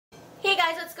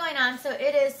guys, what's going on? So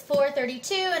it is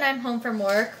 4:32 and I'm home from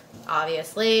work,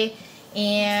 obviously.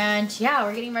 And yeah,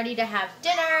 we're getting ready to have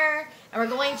dinner. And we're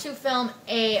going to film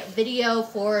a video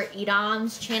for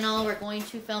Hiram's channel. We're going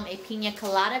to film a Pina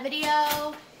Colada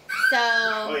video. So,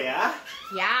 oh yeah?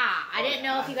 Yeah, I didn't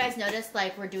know if you guys noticed,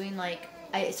 like, we're doing, like,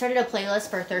 I started a playlist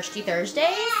for Thirsty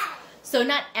Thursdays. So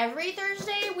not every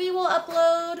Thursday we will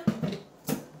upload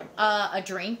a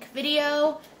drink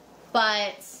video,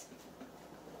 but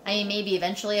I mean, maybe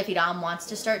eventually if Hiram wants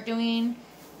to start doing,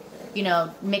 you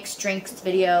know, mixed drinks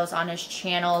videos on his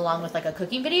channel along with like a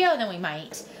cooking video, then we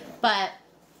might. But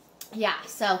yeah,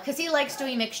 so because he likes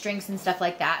doing mixed drinks and stuff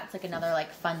like that, it's like another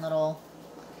like fun little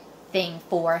thing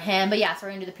for him. But yeah, so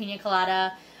we're gonna do the Pina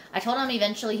Colada. I told him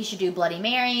eventually he should do Bloody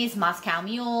Marys, Moscow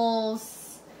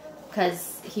Mules,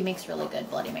 because he makes really good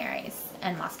Bloody Marys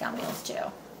and Moscow Mules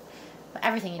too. But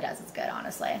everything he does is good,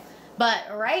 honestly. But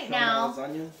right now,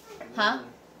 huh?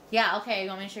 Yeah, okay, you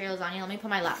want me to show you lasagna? Let me put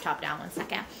my laptop down 1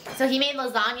 second. So he made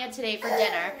lasagna today for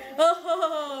dinner.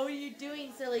 Oh, what are you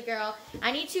doing, silly girl?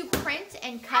 I need to print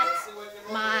and cut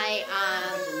my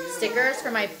stickers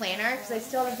for my planner because I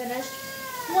still haven't finished.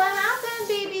 What happened,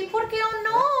 baby? ¿Por qué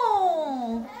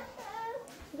no?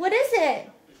 What is it?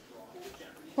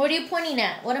 What are you pointing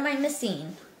at? What am I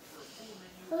missing?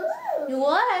 What?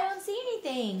 I don't see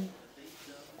anything.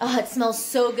 Oh, it smells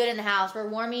so good in the house. We're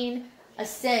warming a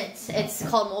scent. It's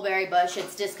called mulberry bush.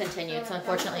 It's discontinued, so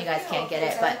unfortunately you guys can't get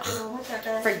it, but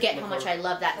forget how much I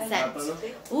love that scent.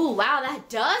 Ooh, wow, that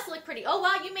does look pretty. Oh,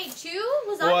 wow, you made 2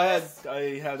 lasagnas? Well,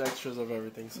 I had extras of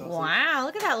everything. So wow,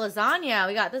 look at that lasagna.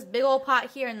 We got this big old pot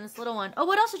here and this little one. Oh,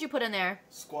 what else did you put in there?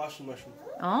 Squash and mushroom.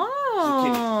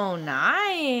 Oh, zucchini.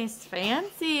 Nice.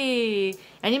 Fancy.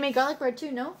 And you made garlic bread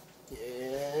too, no?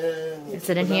 Yeah. Is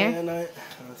it in here?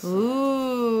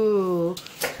 Ooh.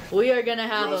 We are going to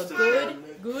have a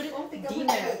good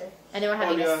dinner. And then we're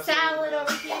having a salad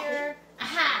over here.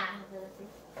 Aha.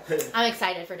 I'm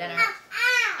excited for dinner.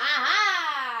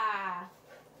 Aha.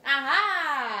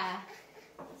 Aha.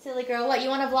 Silly girl. What, you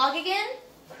want to vlog again?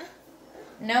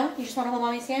 No? You just want to hold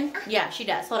mommy's hand? Yeah, she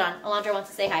does. Hold on. Alondra wants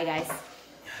to say hi, guys.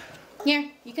 Here,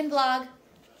 you can vlog.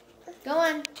 Go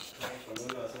on.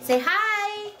 Say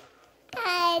hi.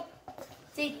 Hi.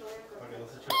 Say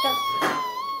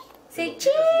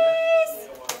cheese.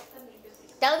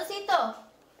 Daldecito.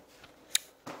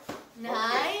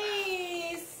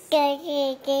 Nice.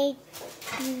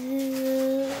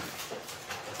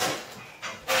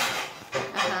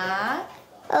 Uh-huh.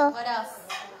 What else?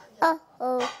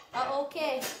 Uh-oh. Uh-oh,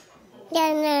 okay.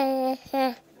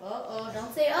 Uh-oh,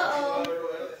 don't say uh-oh.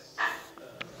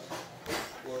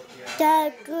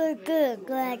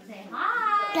 Say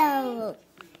hi.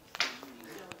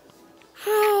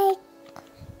 Hi.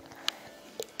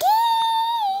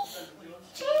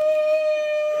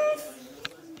 Cheese.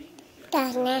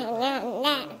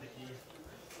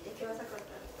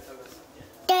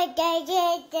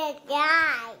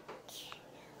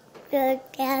 You're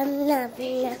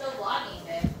still vlogging,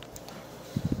 babe.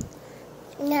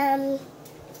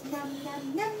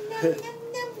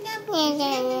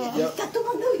 Está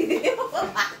tomando video.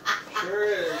 Sure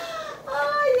is.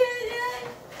 Ay, ay, ay.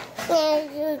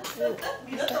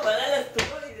 Mira, tomará la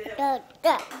estufa video.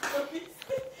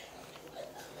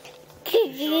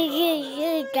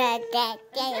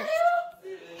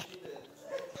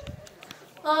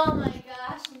 Oh my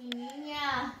gosh, mi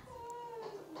niña.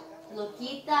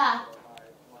 Loquita.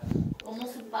 Como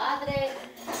su padre.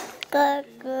 What,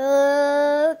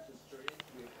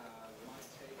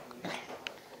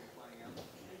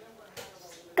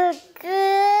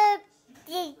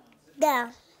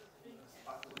 Dad?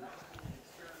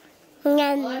 Can I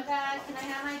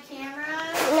have my camera?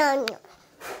 No.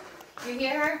 You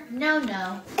hear her? No.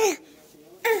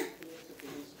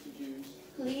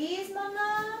 Please,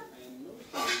 Mama?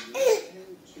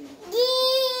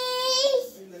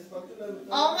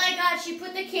 Oh my God, she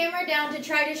put the camera down to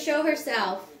try to show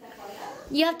herself.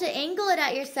 You have to angle it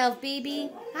at yourself,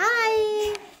 baby.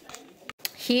 Hi.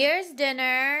 Here's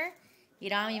dinner.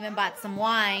 Hiram even bought some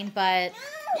wine, but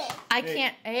I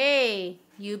can't. Hey,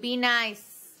 you be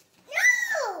nice.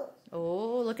 No.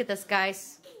 Oh, look at this,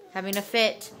 guys. Having a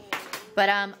fit. But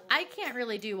I can't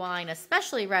really do wine,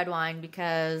 especially red wine,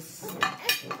 because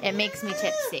it makes me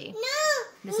tipsy.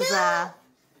 This is a...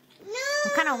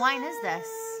 What kind of wine is this?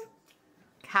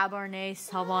 Cabernet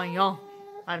Sauvignon.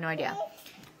 I have no idea.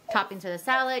 Toppings for the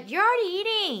salad. You're already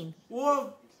eating.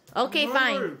 Whoa. Okay,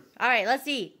 fine. All right, let's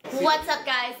eat. What's up,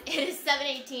 guys? It is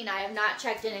 7:18. I have not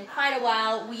checked in quite a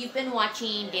while. We've been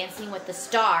watching Dancing with the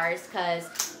Stars because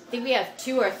I think we have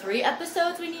 2 or 3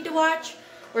 episodes we need to watch.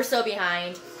 We're so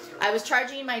behind. I was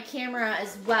charging my camera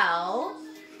as well,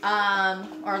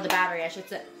 or the battery, I should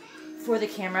say, for the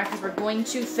camera, because we're going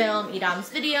to film Hiram's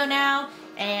video now.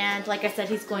 And like I said,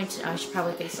 he's going to, I should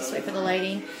probably face this way for the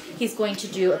lighting. He's going to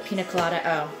do a pina colada.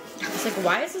 Oh, I was like,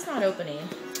 why is this not opening?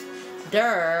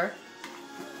 Durr.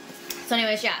 So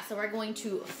anyways, yeah, so we're going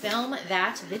to film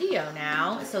that video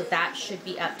now. So that should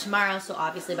be up tomorrow. So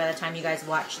obviously by the time you guys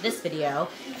watch this video,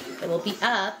 it will be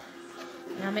up.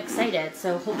 And I'm excited.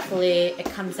 So hopefully it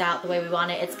comes out the way we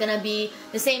want it. It's going to be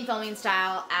the same filming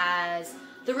style as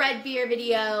the red beer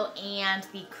video and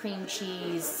the cream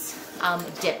cheese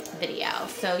dip video.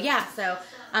 So yeah, so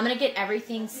I'm going to get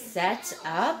everything set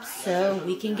up so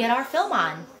we can get our film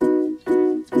on.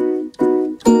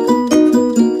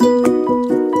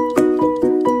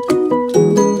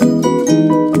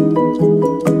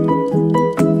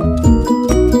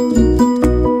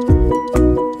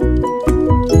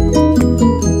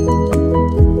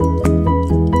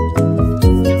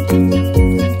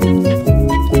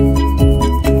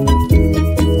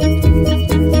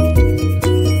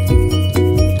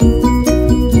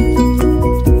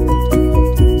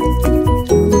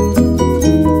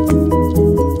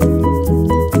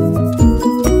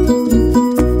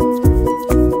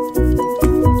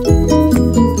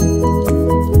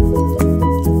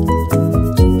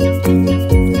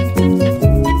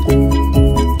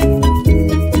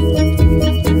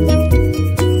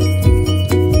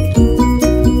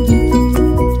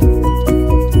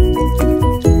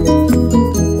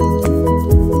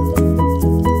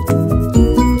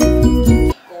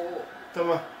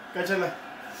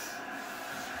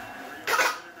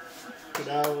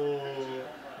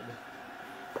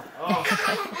 Oh.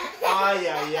 Ay,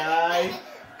 ay, ay.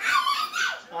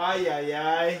 Ay, ay,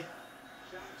 ay.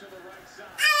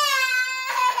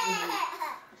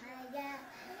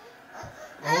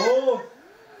 Oh.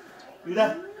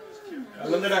 Mira.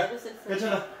 ¿Dónde era?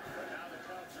 Échala.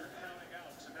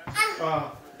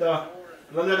 Ah, está.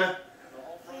 ¿Dónde era?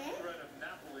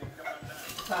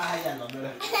 Ay, ya, ¿dónde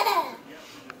era?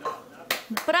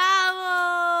 ¡Bravo!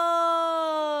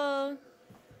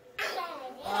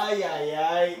 Ay, ay,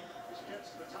 ay.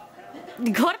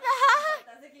 ¡Gorda!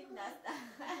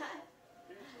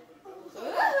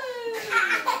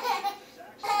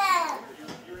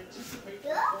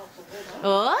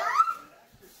 ¿Oh?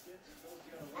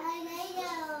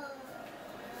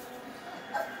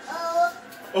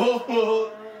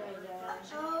 Oh.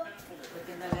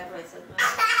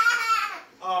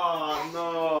 Oh,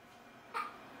 no.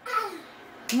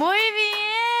 Muy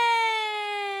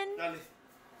bien. Dale.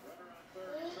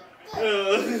 Ahí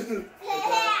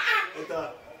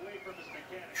está.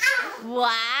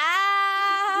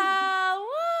 Wow. Woo.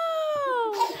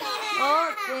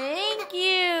 Oh, thank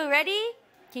you. Ready?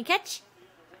 Can you catch?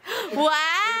 Wow.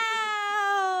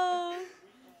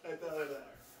 Ahí está, ¿verdad?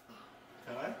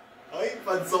 ¡Ay,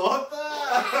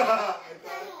 panzota!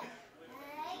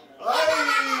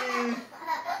 ¡Ay!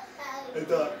 Ahí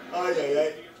está. ¡Ay, ay,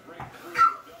 ay!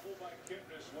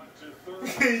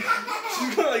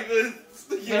 She's going like this.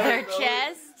 With her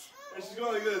chest? And she's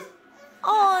going like this.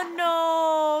 Oh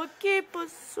no. ¿Qué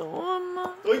pasó,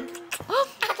 mamá?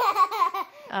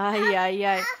 Ay, ay,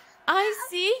 ay. Ay,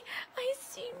 sí. Ay,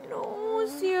 sí. No,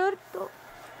 es cierto.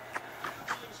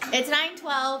 It's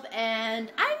 9:12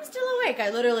 and I'm still awake. I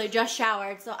literally just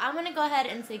showered. So I'm going to go ahead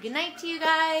and say goodnight to you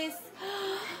guys.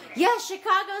 Yes,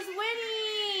 Chicago's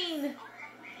winning.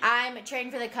 I'm cheering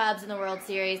for the Cubs in the World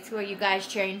Series. Who are you guys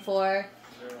cheering for?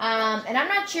 And I'm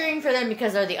not cheering for them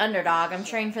because they're the underdog. I'm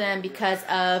cheering for them because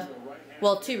of,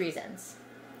 well, two reasons.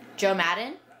 Joe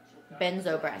Madden, Ben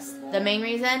Zobrist. The main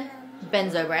reason, Ben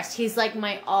Zobrist. He's like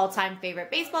my all-time favorite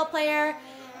baseball player.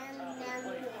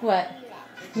 What?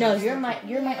 No, you're my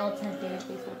all-time favorite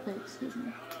baseball player. Excuse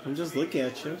me. I'm just looking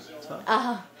at you.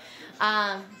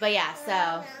 But yeah,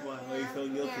 so. Why are you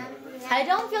feeling guilty? I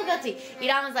don't feel guilty.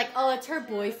 Hiram was like, oh, it's her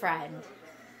boyfriend.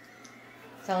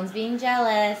 Someone's being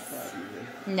jealous.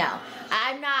 No,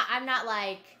 I'm not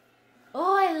like,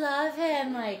 oh, I love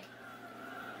him, like,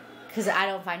 because I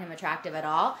don't find him attractive at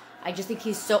all. I just think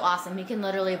he's so awesome. He can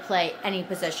literally play any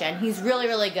position. He's really,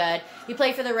 really good. He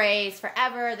played for the Rays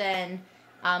forever. Then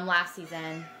last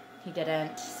season he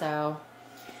didn't. So,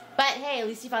 but hey, at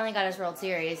least he finally got his World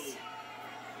Series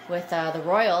with the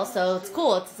Royals. So it's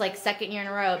cool. It's like second year in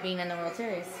a row being in the World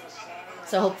Series.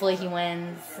 So hopefully he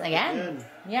wins again.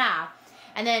 Yeah.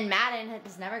 And then Madden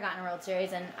has never gotten a World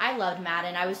Series, and I loved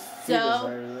Madden. I was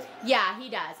so, yeah, he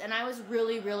does. And I was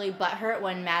really, really butthurt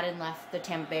when Madden left the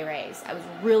Tampa Bay Rays. I was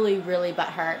really, really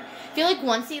butthurt. I feel like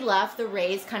once he left, the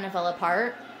Rays kind of fell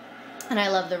apart, and I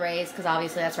love the Rays because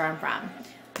obviously that's where I'm from.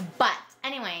 But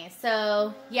anyway. anyway,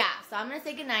 so yeah, so I'm gonna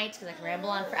say goodnight because I can ramble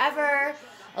on forever.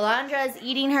 Alondra's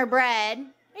eating her bread.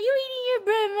 Are you eating your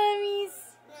bread, mummies?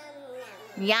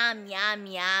 Yum, yum,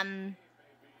 yum.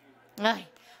 Okay.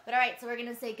 But alright, so we're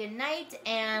gonna say goodnight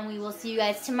and we will see you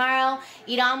guys tomorrow.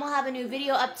 Hiram will have a new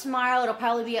video up tomorrow. It'll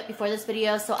probably be up before this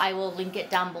video, so I will link it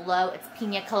down below. It's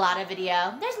Pina Colada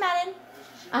video. There's Madden.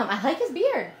 I like his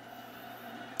beard.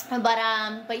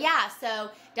 But yeah, so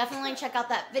definitely check out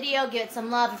that video. Give it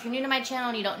some love. If you're new to my channel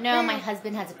and you don't know, my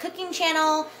husband has a cooking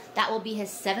channel. That will be his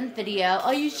 7th video.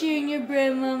 Are you sharing your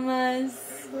bread,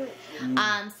 mamas?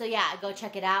 So yeah, go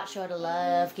check it out. Show it a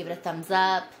love. Give it a thumbs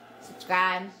up.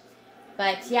 Subscribe.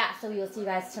 But yeah, so we will see you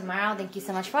guys tomorrow. Thank you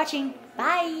so much for watching.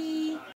 Bye.